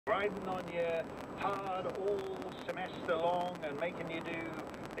riding on you hard all semester long and making you do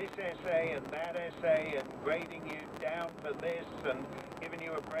this essay and that essay and grading you down for this and giving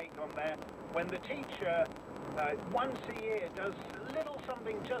you a break on that, when the teacher once a year does a little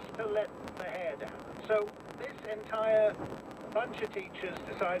something just to let the hair down. So this entire bunch of teachers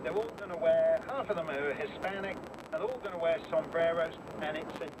decide they're all going to wear, half of them are Hispanic, and they're all going to wear sombreros, and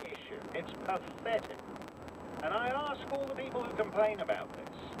it's an issue. It's pathetic. And I ask all the people who complain about this,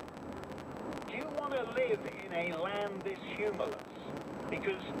 do you want to live in a land this humorless?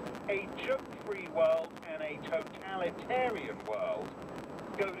 Because a joke-free world and a totalitarian world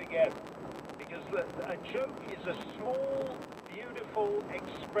go together. Because a joke is a small, beautiful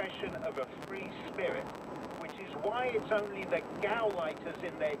expression of a free spirit, which is why it's only the Gauleiters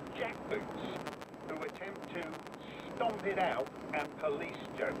in their jackboots who attempt to stomp it out and police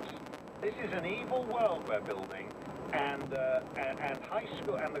jokes. This is an evil world we're building, and high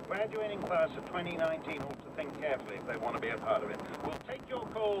school and the graduating class of 2019 ought to think carefully if they want to be a part of it. We'll take your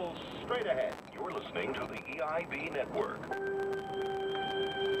calls straight ahead. You're listening to the EIB Network.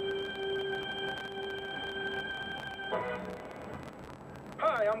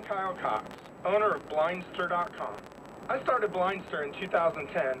 Hi, I'm Kyle Cox, owner of Blindster.com. I started Blindster in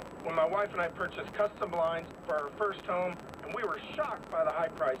 2010 when my wife and I purchased custom blinds for our first home, and we were shocked by the high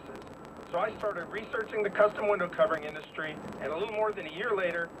prices. So I started researching the custom window covering industry, and a little more than a year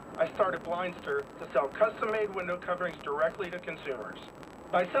later, I started Blindster to sell custom-made window coverings directly to consumers.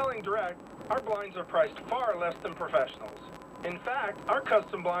 By selling direct, our blinds are priced far less than professionals. In fact, our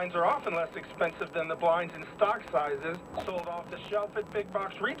custom blinds are often less expensive than the blinds in stock sizes sold off the shelf at big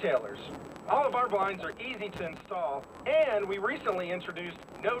box retailers. All of our blinds are easy to install, and we recently introduced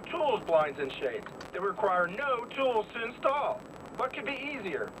no tools blinds and shades that require no tools to install. What could be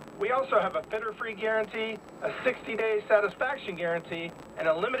easier? We also have a fitter-free guarantee, a 60-day satisfaction guarantee, and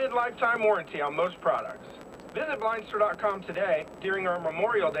a limited lifetime warranty on most products. Visit Blindster.com today during our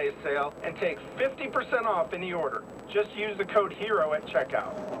Memorial Day sale and take 50% off any order. Just use the code HERO at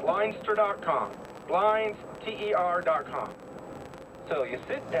checkout. Blindster.com. Blinds, T-E-R.com. So you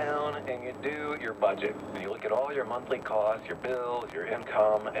sit down and you do your budget. And you look at all your monthly costs, your bills, your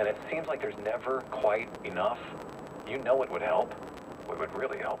income, and it seems like there's never quite enough. You know what would help? What would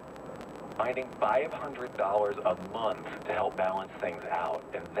really help? Finding $500 a month to help balance things out.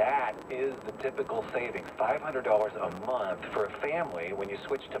 And that is the typical savings, $500 a month for a family when you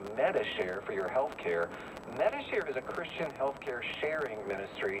switch to MediShare for your health care. MediShare is a Christian healthcare sharing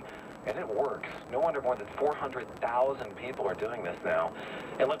ministry, and it works. No wonder more than 400,000 people are doing this now.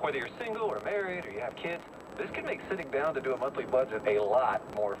 And look, whether you're single or married or you have kids, this can make sitting down to do a monthly budget a lot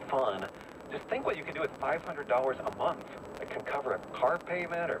more fun. Just think what you can do with $500 a month. It can cover a car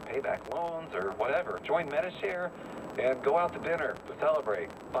payment or pay back loans or whatever. Join MediShare and go out to dinner to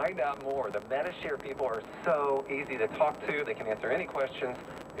celebrate. Find out more. The MediShare people are so easy to talk to. They can answer any questions.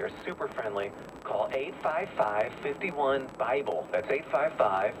 They're super friendly. Call 855-51-BIBLE. That's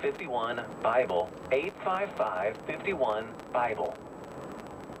 855-51-BIBLE. 855-51-BIBLE.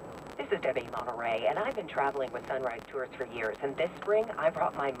 This is Debbie Monterey, and I've been traveling with Sunrise Tours for years. And this spring, I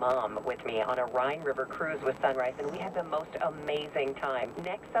brought my mom with me on a Rhine River cruise with Sunrise, and we had the most amazing time.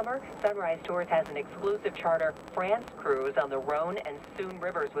 Next summer, Sunrise Tours has an exclusive charter France cruise on the Rhone and Saône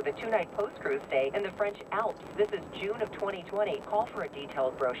rivers with a 2-night post-cruise stay in the French Alps. This is June of 2020. Call for a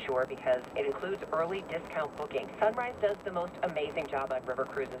detailed brochure because it includes early discount booking. Sunrise does the most amazing job on river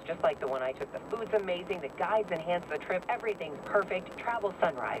cruises, just like the one I took. The food's amazing, the guides enhance the trip, everything's perfect.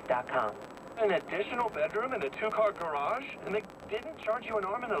 TravelSunrise.com. An additional bedroom and a 2-car garage? And they didn't charge you an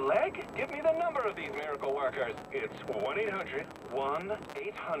arm and a leg? Give me the number of these miracle workers. It's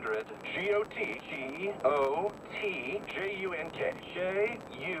 1-800-1-800-GOTGOTJUNK.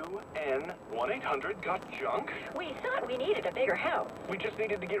 J-U-N 1-800-GOT-JUNK? We thought we needed a bigger house. We just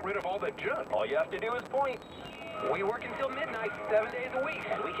needed to get rid of all the junk. All you have to do is point. We work until midnight, 7 days a week,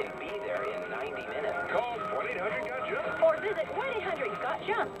 and we can be there in 90 minutes. Call 1-800-GOT-JUNK. Or visit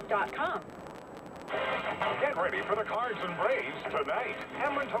 1-800-GOTJUMP.com. Get ready for the Cards and Braves tonight.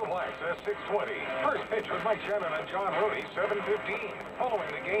 Cameron Total Access 620. First pitch with Mike Shannon and John Rooney, 7:15. Following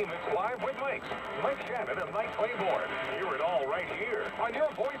the game, it's Live with Mike Shannon and Mike Claiborne. Hear it all right here on your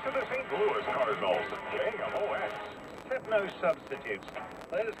voice of the St. Louis Cardinals, KMOX. Except no substitutes.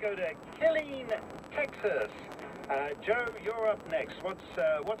 Let us go to Killeen, Texas. Joe, you're up next. What's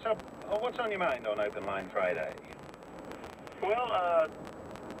up? What's on your mind on Open Line Friday? Well,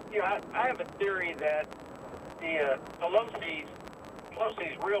 I have a theory that the Pelosi's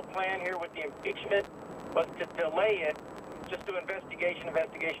real plan here with the impeachment was to delay it, just do investigation,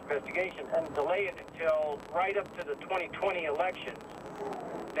 and delay it until right up to the 2020 elections.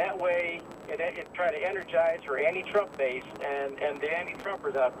 That way, it try to energize her anti-Trump base and the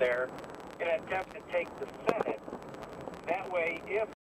anti-Trumpers out there in an attempt to take the